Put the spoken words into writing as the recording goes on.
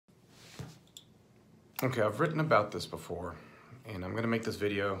Okay, I've written about this before, and I'm going to make this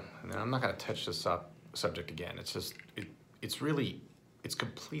video, and then I'm not going to touch this subject again. It's just, it's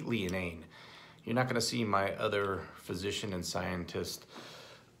completely inane. You're not going to see my other physician and scientist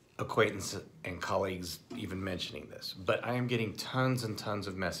acquaintance and colleagues even mentioning this, but I am getting tons and tons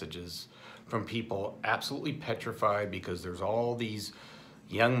of messages from people absolutely petrified because there's all these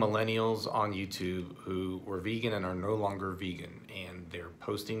young millennials on YouTube who were vegan and are no longer vegan, and they're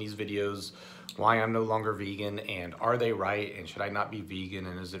posting these videos why I'm no longer vegan and are they right and should I not be vegan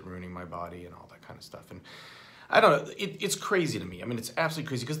and is it ruining my body and all that kind of stuff. And I don't know, it's crazy to me. I mean, it's absolutely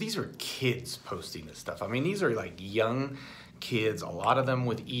crazy because these are kids posting this stuff. I mean, these are like young kids, a lot of them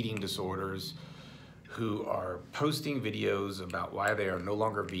with eating disorders, who are posting videos about why they are no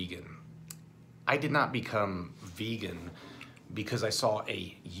longer vegan. I did not become vegan because I saw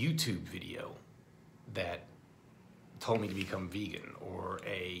a YouTube video that told me to become vegan, or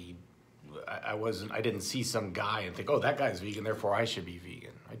I didn't see some guy and think, oh, that guy's vegan, therefore I should be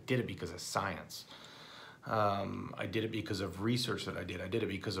vegan. I did it because of science. I did it because of research that I did. I did it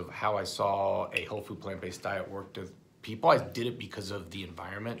because of how I saw a whole food plant-based diet work with people. I did it because of the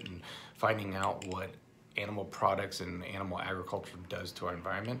environment and finding out what animal products and animal agriculture does to our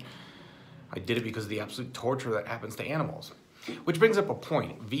environment. I did it because of the absolute torture that happens to animals. Which brings up a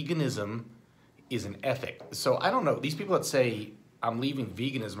point. Veganism is an ethic. So I don't know, these people that say I'm leaving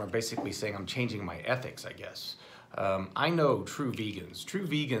veganism are basically saying I'm changing my ethics, I guess. I know true vegans. True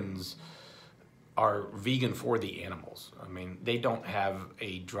vegans are vegan for the animals. I mean, they don't have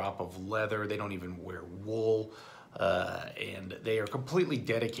a drop of leather, they don't even wear wool, and they are completely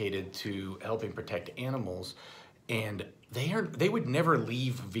dedicated to helping protect animals. And they would never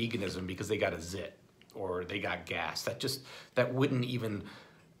leave veganism because they got a zit or they got gas. That wouldn't even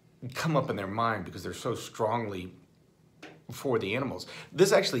come up in their mind because they're so strongly for the animals.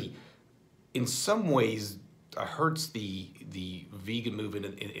 This actually, in some ways, hurts the vegan movement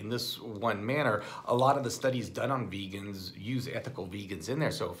in this one manner. A lot of the studies done on vegans use ethical vegans in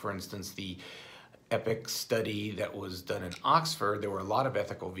there. So for instance, the EPIC study that was done in Oxford, there were a lot of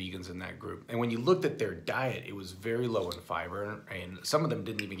ethical vegans in that group. And when you looked at their diet, it was very low in fiber, and some of them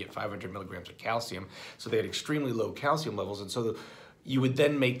didn't even get 500 milligrams of calcium. So they had extremely low calcium levels. And so you would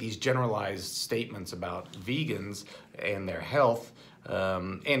then make these generalized statements about vegans and their health.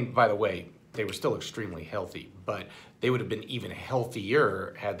 And by the way, they were still extremely healthy, but they would have been even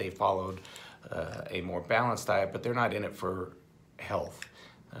healthier had they followed a more balanced diet, but they're not in it for health.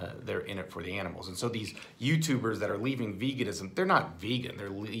 They're in it for the animals. And so these YouTubers that are leaving veganism, they're not vegan, they're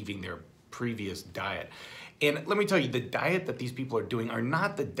leaving their previous diet. And let me tell you, the diet that these people are doing are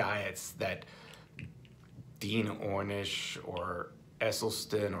not the diets that Dean Ornish or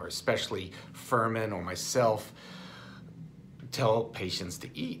Esselstyn or especially Furman or myself tell patients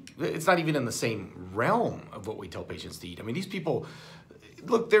to eat. It's not even in the same realm of what we tell patients to eat. I mean, these people,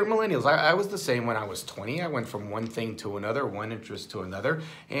 look, they're millennials. I was the same when I was 20. I went from one thing to another, one interest to another,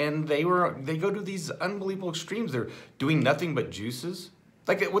 and they go to these unbelievable extremes. They're doing nothing but juices.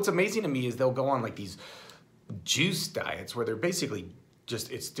 Like, what's amazing to me is they'll go on like these juice diets where they're basically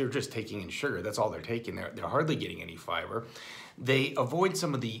they're just taking in sugar. That's all they're taking. They're hardly getting any fiber. They avoid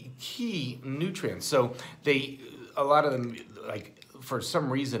some of the key nutrients. So a lot of them, like, for some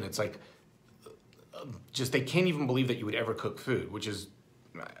reason, it's like, they can't even believe that you would ever cook food, which is,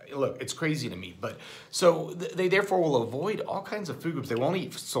 look, it's crazy to me. But so they therefore will avoid all kinds of food groups. They won't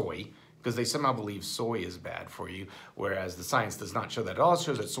eat soy because they somehow believe soy is bad for you, whereas the science does not show that at all. It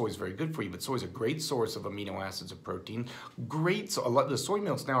shows that soy is very good for you, but soy is a great source of amino acids and protein. The soy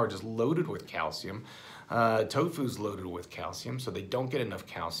milks now are just loaded with calcium. Tofu's loaded with calcium, so they don't get enough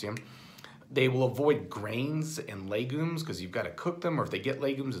calcium. They will avoid grains and legumes because you've got to cook them, or if they get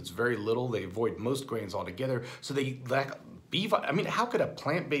legumes, it's very little. They avoid most grains altogether, so they lack B vitamins. I mean, how could a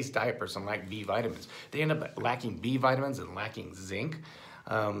plant-based diet person lack B vitamins? They end up lacking B vitamins and lacking zinc.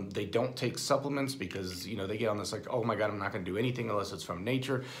 They don't take supplements because, you know, they get on this like, oh my God, I'm not going to do anything unless it's from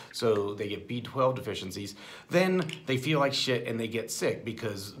nature. So they get B12 deficiencies. Then they feel like shit and they get sick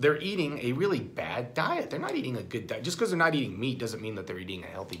because they're eating a really bad diet. They're not eating a good diet. Just because they're not eating meat doesn't mean that they're eating a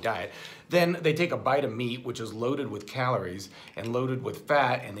healthy diet. Then they take a bite of meat, which is loaded with calories and loaded with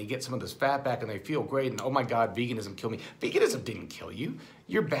fat, and they get some of this fat back and they feel great. And oh my God, veganism killed me. Veganism didn't kill you.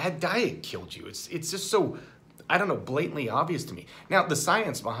 Your bad diet killed you. It's just so, I don't know, blatantly obvious to me. Now, the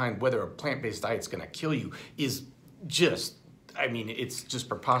science behind whether a plant-based diet is going to kill you is just, I mean, it's just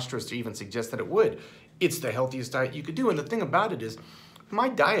preposterous to even suggest that it would. It's the healthiest diet you could do. And the thing about it is, my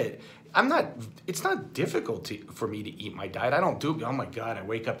diet, it's not difficult for me to eat my diet. I don't do, oh my God, I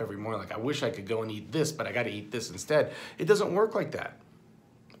wake up every morning like, I wish I could go and eat this, but I got to eat this instead. It doesn't work like that.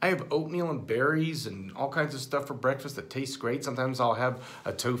 I have oatmeal and berries and all kinds of stuff for breakfast that tastes great. Sometimes I'll have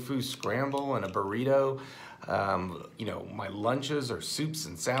a tofu scramble and a burrito. You know, my lunches are soups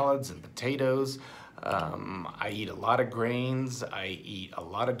and salads and potatoes. I eat a lot of grains. I eat a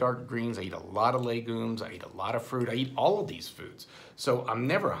lot of dark greens. I eat a lot of legumes. I eat a lot of fruit. I eat all of these foods. So I'm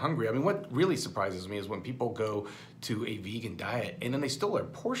never hungry. I mean, what really surprises me is when people go to a vegan diet and then they still are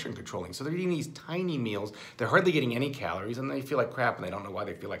portion controlling. So they're eating these tiny meals. They're hardly getting any calories and they feel like crap and they don't know why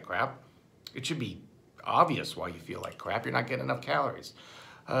they feel like crap. It should be obvious why you feel like crap. You're not getting enough calories.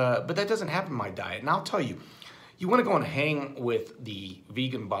 But that doesn't happen in my diet. And I'll tell you, you want to go and hang with the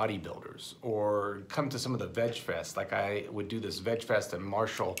vegan bodybuilders or come to some of the veg fests. Like I would do this veg fest in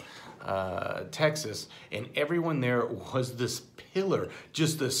Marshall, Texas, and everyone there was this pillar,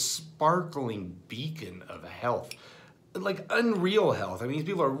 just a sparkling beacon of health. Like unreal health. I mean, these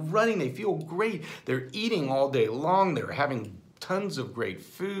people are running, they feel great. They're eating all day long. They're having tons of great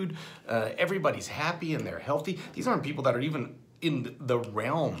food. Everybody's happy and they're healthy. These aren't people that are even in the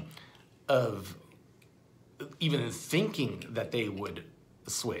realm of even thinking that they would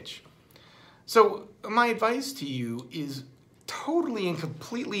switch. So my advice to you is totally and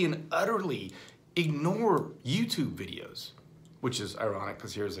completely and utterly ignore YouTube videos, which is ironic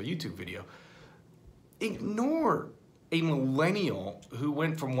because here's a YouTube video. Ignore a millennial who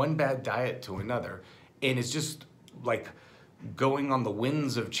went from one bad diet to another and is just like going on the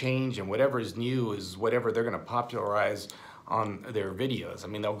winds of change, and whatever is new is whatever they're going to popularize on their videos. I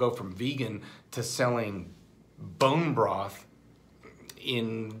mean, they'll go from vegan to selling bone broth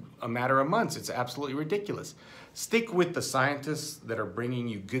in a matter of months. It's absolutely ridiculous. Stick with the scientists that are bringing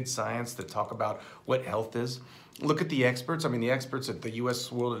you good science that talk about what health is. Look at the experts. I mean, the experts at the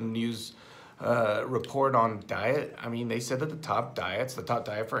U.S. World News report on diet. I mean, they said that the top diet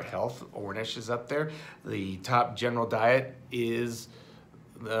for health, Ornish is up there. The top general diet is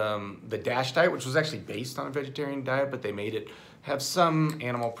the DASH diet, which was actually based on a vegetarian diet, but they made it have some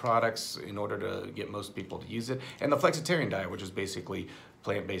animal products in order to get most people to use it. And the flexitarian diet, which is basically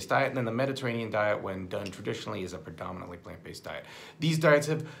plant-based diet. And then the Mediterranean diet, when done traditionally, is a predominantly plant-based diet. These diets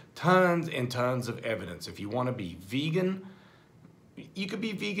have tons and tons of evidence. If you want to be vegan, you could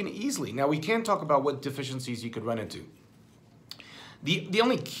be vegan easily. Now, we can talk about what deficiencies you could run into. The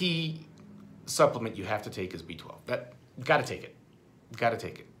only key supplement you have to take is B12. Gotta take it. Gotta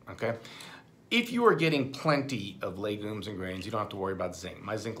take it, okay? If you are getting plenty of legumes and grains, you don't have to worry about zinc.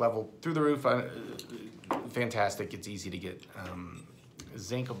 My zinc level through the roof, fantastic. It's easy to get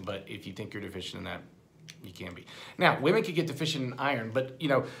zinc, but if you think you're deficient in that, you can be. Now, women could get deficient in iron, but you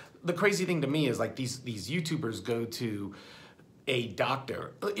know, the crazy thing to me is like these YouTubers go to a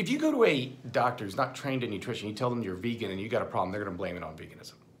doctor. If you go to a doctor who's not trained in nutrition, you tell them you're vegan and you got a problem, they're gonna blame it on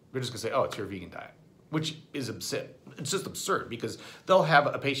veganism. They're just gonna say, oh, it's your vegan diet, which is absurd. It's just absurd because they'll have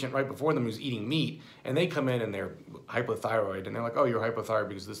a patient right before them who's eating meat and they come in and they're hypothyroid and they're like, oh, you're hypothyroid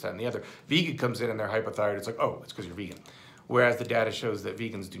because this, that, and the other. Vegan comes in and they're hypothyroid. It's like, oh, it's because you're vegan. Whereas the data shows that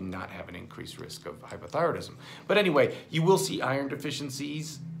vegans do not have an increased risk of hypothyroidism. But anyway, you will see iron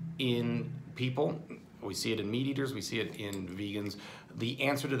deficiencies in people. We see it in meat eaters, we see it in vegans. The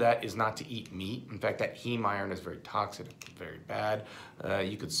answer to that is not to eat meat. In fact, that heme iron is very toxic, very bad.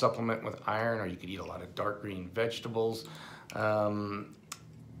 You could supplement with iron, or you could eat a lot of dark green vegetables, or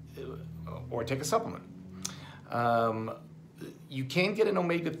take a supplement. You can get an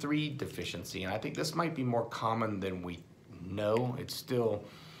omega-3 deficiency, and I think this might be more common than we know. It's still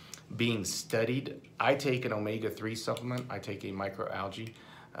being studied. I take an omega-3 supplement. I take a microalgae.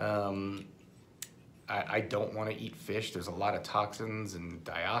 I don't want to eat fish. There's a lot of toxins and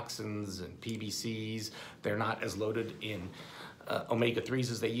dioxins and PBCs. They're not as loaded in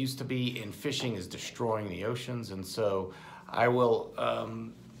omega-3s as they used to be, and fishing is destroying the oceans. And so I will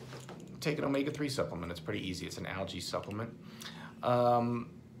take an omega-3 supplement. It's pretty easy. It's an algae supplement.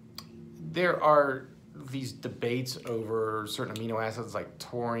 There are these debates over certain amino acids like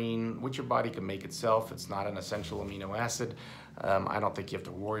taurine, which your body can make itself. It's not an essential amino acid. I don't think you have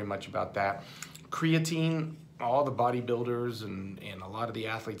to worry much about that. Creatine, all the bodybuilders and a lot of the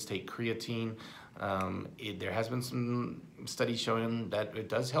athletes take creatine. There has been some studies showing that it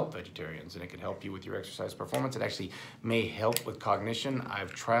does help vegetarians and it can help you with your exercise performance. It actually may help with cognition.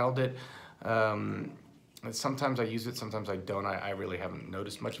 I've trialed it. Sometimes I use it, sometimes I don't. I really haven't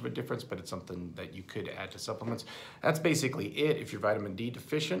noticed much of a difference, but it's something that you could add to supplements. That's basically it. If you're vitamin D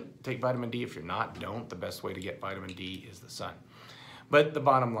deficient, take vitamin D. If you're not, don't. The best way to get vitamin D is the sun. But the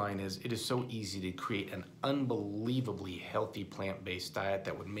bottom line is, it is so easy to create an unbelievably healthy plant-based diet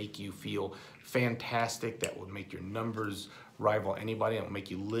that would make you feel fantastic, that would make your numbers rival anybody, that would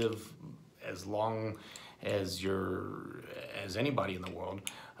make you live as long as anybody in the world.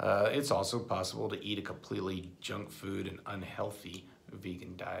 It's also possible to eat a completely junk food and unhealthy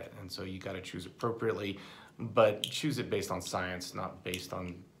vegan diet. And so you got to choose appropriately, but choose it based on science, not based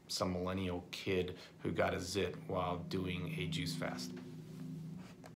on some millennial kid who got a zit while doing a juice fast.